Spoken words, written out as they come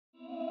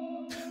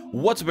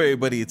What's up,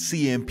 everybody? It's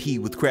CMP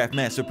with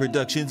Craftmaster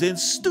Productions and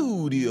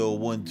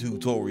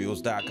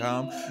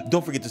Studio1Tutorials.com.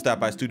 Don't forget to stop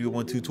by Studio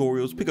One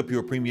Tutorials, pick up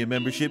your premium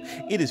membership.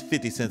 It is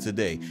 50 cents a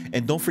day.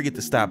 And don't forget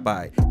to stop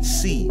by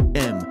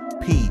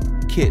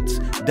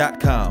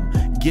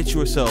cmpkits.com. Get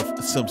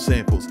yourself some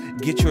samples,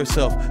 get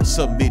yourself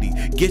some MIDI,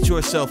 get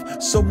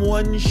yourself some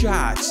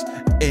one-shots,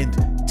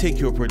 and take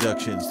your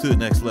productions to the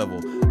next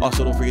level.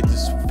 Also, don't forget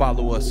to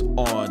follow us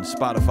on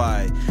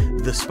Spotify,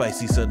 the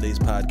Spicy Sundays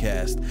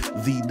podcast,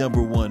 the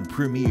 #1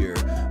 premier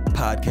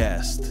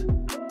podcast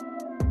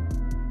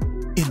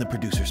in the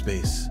producer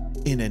space,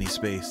 in any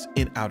space,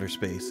 in outer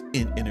space,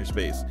 in inner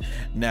space.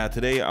 Now,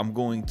 today I'm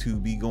going to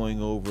be going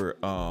over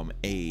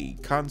a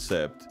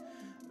concept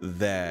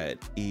that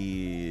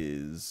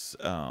is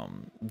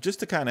just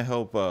to kind of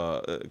help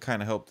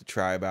the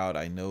tribe out.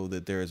 I know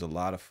that there's a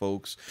lot of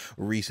folks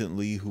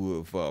recently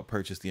who have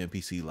purchased the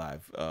MPC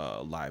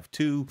Live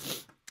 2,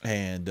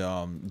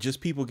 and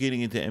just people getting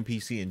into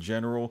MPC in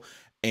general.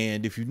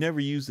 And if you've never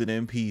used an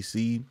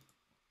MPC,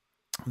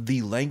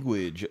 the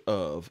language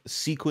of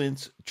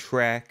sequence,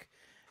 track,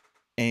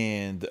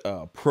 and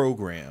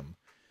program,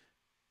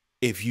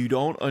 if you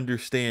don't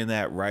understand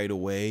that right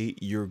away,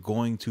 you're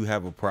going to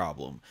have a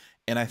problem.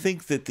 And I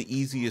think that the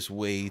easiest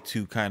way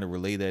to kind of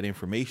relay that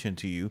information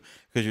to you,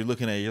 because you're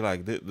looking at it, you're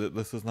like,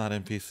 this is not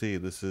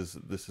MPC, this is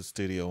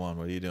Studio One.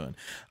 What are you doing?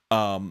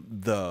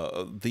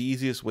 The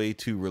easiest way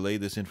to relay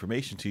this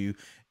information to you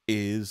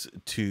is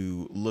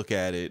to look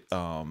at it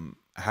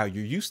how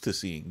you're used to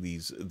seeing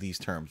these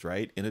terms,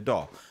 right, in a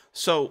DAW.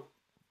 So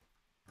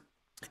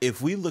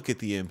if we look at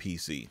the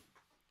MPC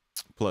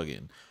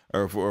plugin,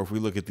 or if we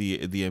look at the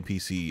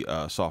MPC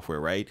software,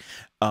 right,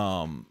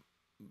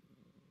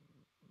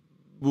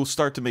 we'll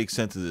start to make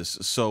sense of this.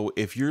 So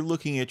if you're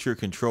looking at your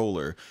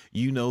controller,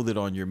 you know that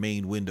on your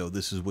main window,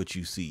 this is what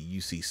you see.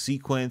 You see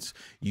sequence,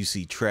 you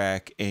see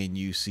track, and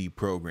you see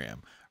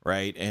program,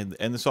 right? And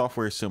the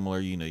software is similar.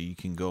 You know, you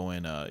can go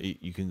in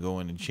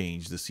and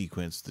change the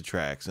sequence, the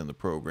tracks, and the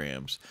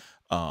programs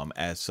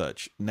as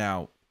such.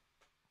 Now,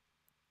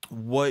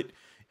 what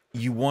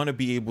you want to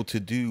be able to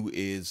do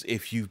is,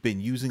 if you've been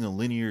using a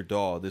linear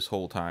DAW this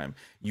whole time,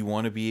 you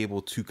want to be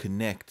able to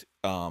connect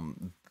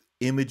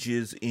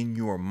images in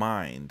your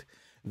mind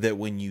that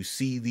when you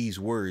see these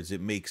words,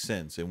 it makes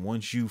sense. And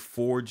once you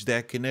forge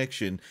that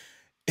connection,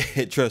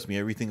 trust me,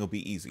 everything will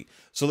be easy.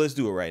 So let's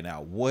do it right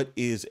now. What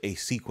is a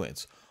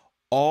sequence?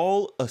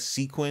 All a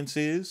sequence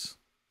is,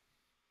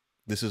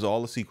 this is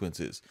all a sequence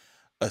is.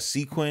 A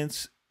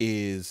sequence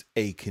is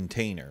a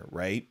container,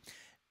 right?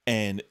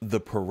 And the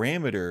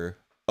parameter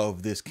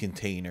of this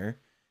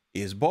container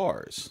is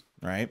bars,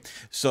 right?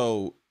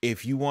 So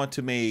if you want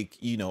to make,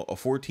 you know, a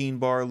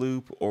 14-bar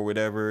loop or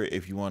whatever,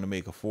 if you want to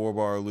make a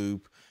 4-bar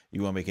loop,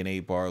 you want to make an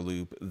 8-bar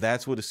loop,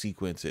 that's what a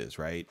sequence is,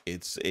 right?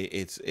 It's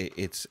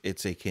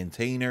a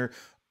container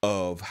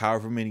of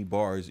however many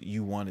bars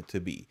you want it to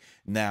be.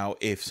 Now,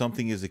 if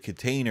something is a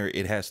container,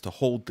 it has to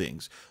hold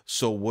things.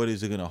 So what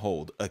is it going to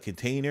hold? A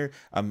container,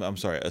 I'm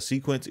sorry, a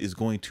sequence is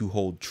going to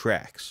hold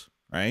tracks,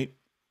 right?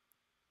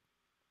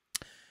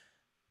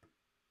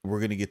 We're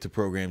going to get to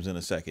programs in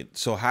a second.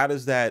 So how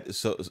does that,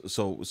 so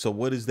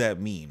what does that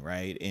mean,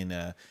 right? In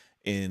a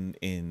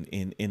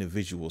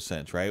visual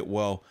sense, right?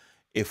 Well,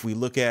 if we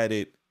look at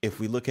it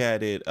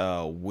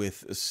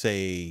with,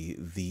 say,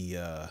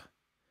 the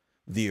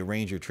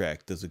arranger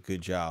track does a good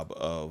job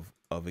of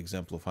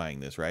exemplifying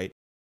this, right?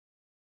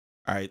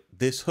 All right,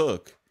 this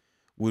hook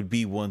would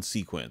be one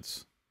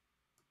sequence,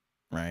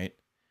 right?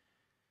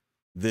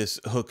 This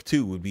hook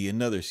 2 would be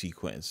another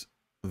sequence.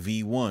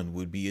 V1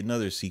 would be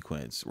another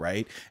sequence,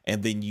 right?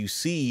 And then you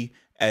see,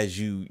 as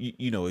you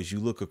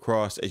look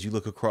across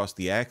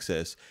the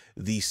axis,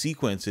 these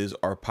sequences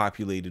are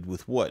populated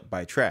with what?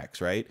 By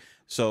tracks, right?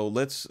 So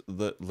let's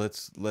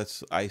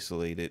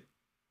isolate it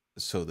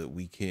so that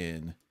we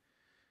can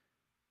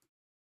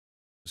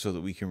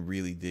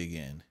really dig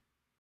in.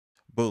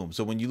 Boom.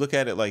 So when you look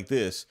at it like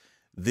this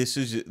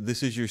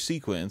is your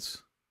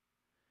sequence,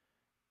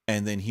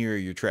 and then here are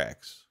your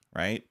tracks,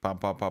 right?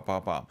 Pop, pop, pop,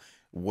 pop, pop.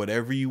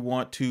 Whatever you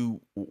want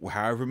to,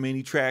 however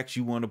many tracks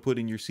you want to put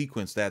in your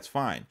sequence, that's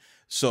fine.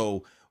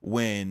 So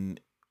when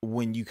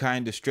you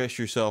kind of stress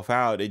yourself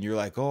out and you're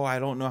like, oh, I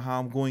don't know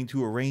how I'm going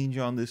to arrange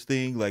on this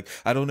thing, like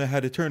I don't know how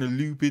to turn a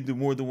loop into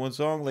more than one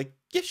song, like,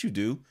 yes, you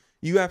do.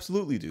 You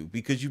absolutely do,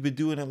 because you've been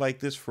doing it like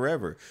this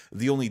forever.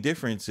 The only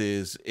difference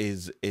is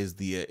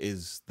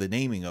the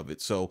naming of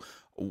it. So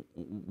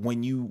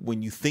when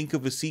you think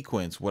of a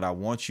sequence, what I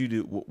want you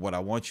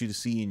to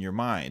see in your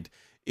mind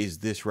is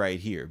this right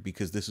here,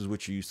 because this is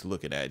what you're used to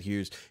looking at.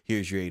 Here's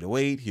your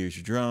 808, here's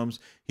your drums,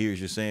 here's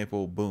your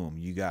sample, boom,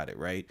 you got it,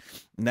 right?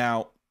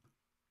 Now,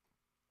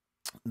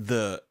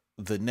 a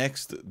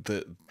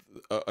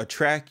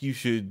track, you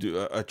should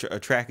a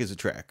track is a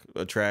track.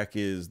 A track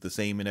is the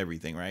same in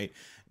everything, right?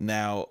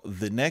 Now,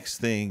 the next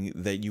thing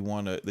that you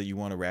want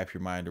to wrap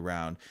your mind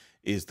around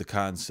is the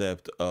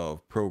concept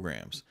of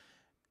programs.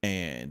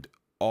 And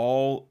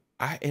I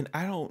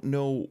don't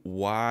know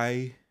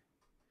why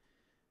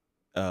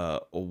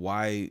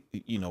why,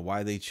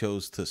 why they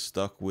chose to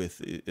stick with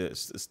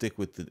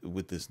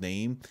this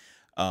name,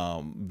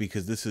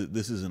 because this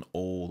is an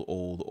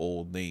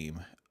old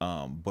name.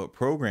 But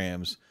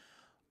programs,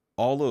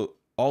 all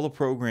a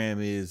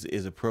program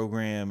is a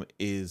program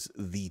is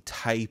the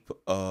type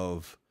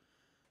of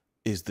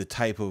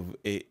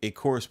it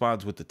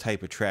corresponds with the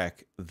type of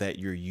track that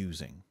you're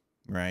using,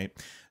 right?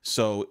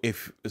 So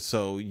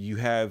you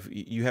have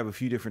a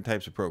few different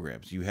types of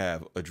programs. You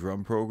have a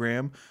drum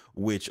program,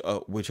 which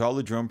all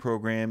the drum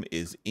program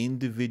is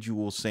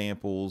individual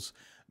samples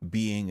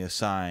being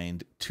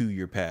assigned to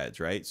your pads,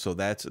 right? So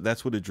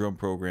that's what a drum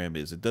program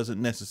is. It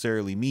doesn't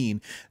necessarily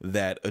mean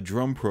that a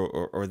drum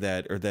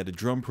that a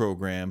drum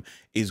program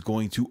is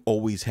going to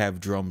always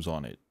have drums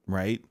on it,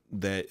 right?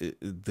 That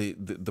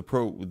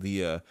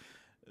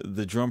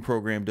the drum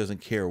program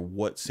doesn't care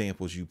what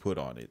samples you put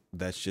on it.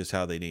 That's just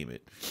how they name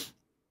it.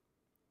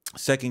 The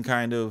second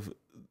kind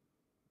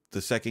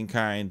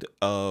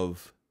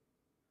of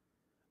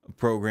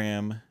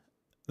program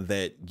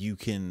that you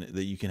can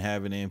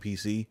have in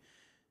MPC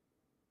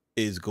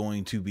is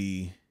going to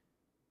be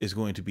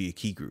a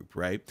key group,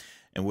 right?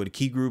 And what a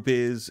key group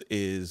is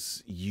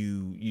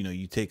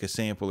you take a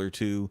sample or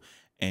two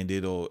and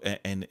it'll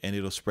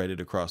spread it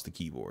across the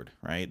keyboard,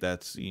 right?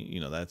 That's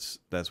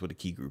what a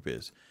key group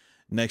is.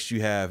 Next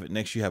you have a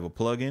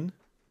plugin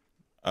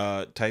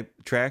type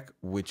track,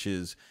 which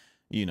is,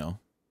 you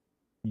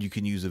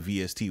can use a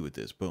VST with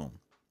this. Boom.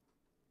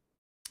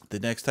 The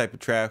next type of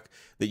track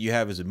that you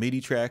have is a MIDI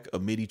track. A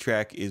MIDI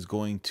track is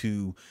going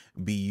to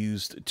be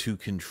used to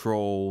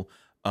control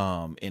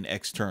an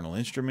external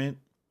instrument.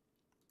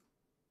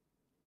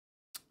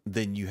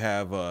 Then you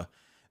have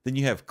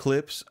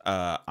clips.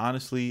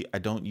 Honestly, I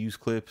don't use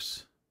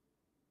clips.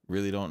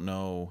 Really don't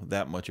know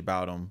that much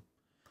about them.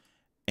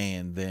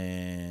 And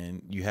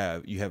then you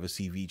have a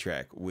CV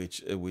track,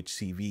 which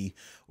CV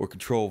or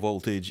control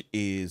voltage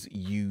is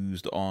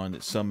used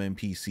on some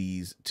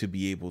MPCs to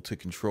be able to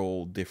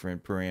control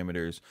different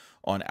parameters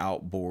on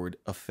outboard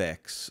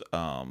effects,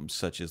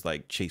 such as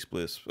like chase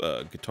bliss,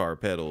 guitar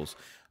pedals,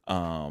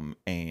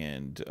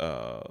 and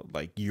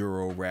like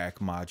Euro rack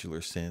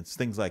modular synths,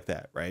 things like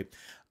that, right?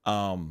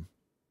 And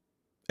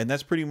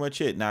that's pretty much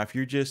it. Now, if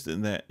you're just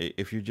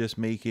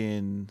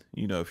making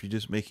L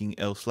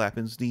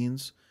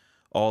Slappensteins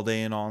all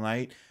day and all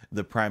night,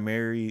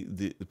 primarily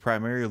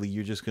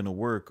you're just going to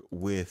work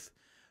with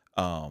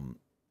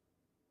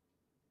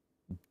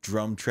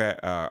drum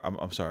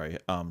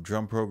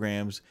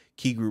programs,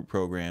 key group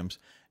programs,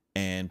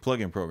 and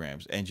plugin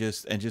programs, and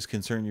just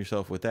concern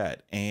yourself with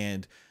that.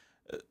 And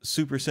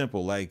super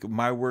simple. Like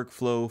my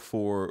workflow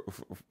for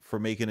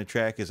making a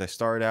track is I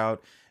start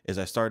out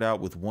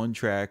with one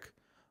track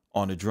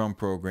on a drum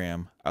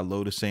program. I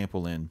load a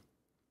sample in,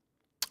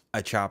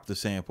 I chop the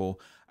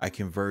sample, I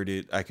convert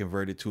it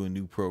to a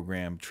new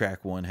program.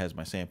 Track 1 has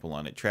my sample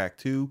on it. Track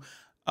 2,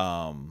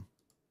 I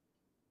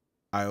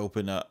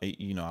open up,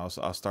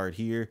 I'll start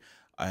here,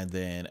 and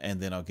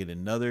then I'll get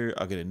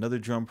another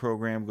drum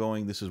program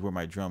going. This is where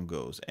my drum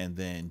goes. And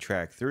then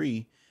track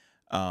 3,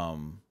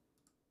 I'll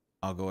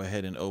go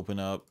ahead and open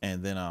up,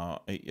 and then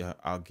I'll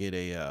get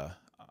a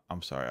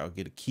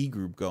key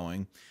group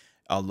going.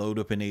 I'll load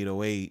up an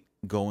 808,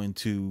 go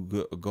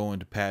into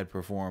pad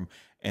perform,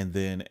 and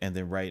then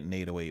write an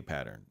 808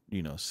 pattern.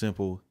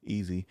 Simple,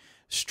 easy,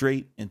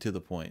 straight and to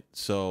the point.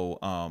 So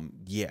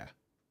yeah,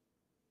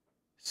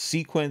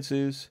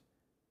 sequences,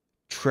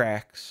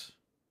 tracks,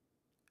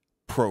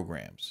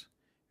 programs.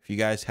 If you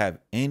guys have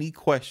any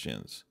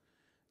questions,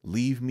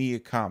 leave me a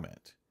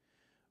comment.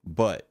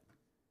 But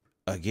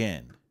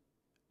again,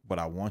 what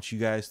I want you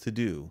guys to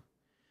do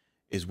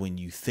is, when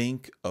you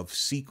think of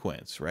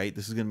sequence, right?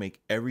 This is going to make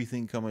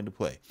everything come into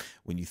play.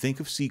 When you think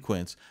of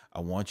sequence,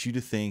 I want you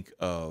to think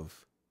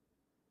of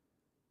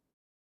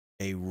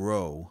a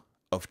row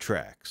of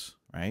tracks,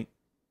 right?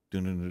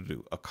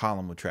 A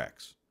column of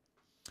tracks.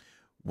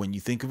 When you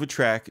think of a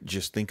track,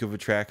 just think of a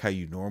track how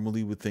you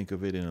normally would think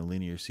of it in a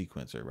linear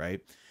sequencer,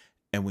 right?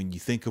 And when you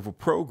think of a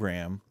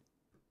program,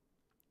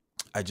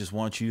 I just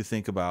want you to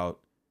think about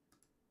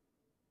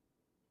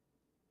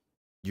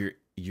your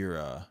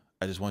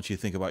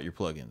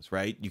plugins,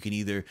 right? You can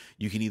either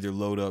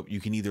load up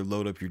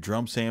your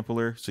drum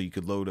sampler, so you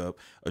could load up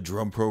a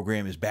drum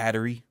program as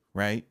battery,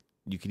 right?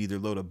 You could either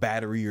load a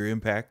battery or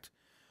impact,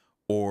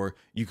 or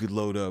you could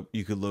load up a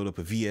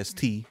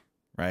VST,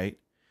 right?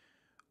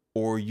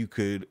 Or you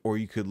could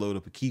load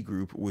up a key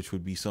group, which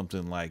would be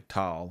something like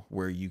TAL,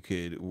 where you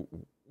could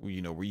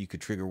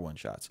trigger one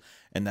shots.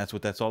 And that's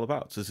what that's all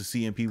about. So this is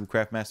CMP with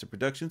Craftmaster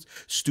Productions,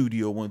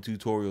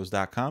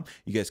 Studio1tutorials.com.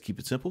 You guys keep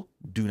it simple,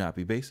 do not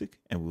be basic,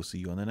 and we'll see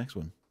you on the next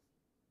one.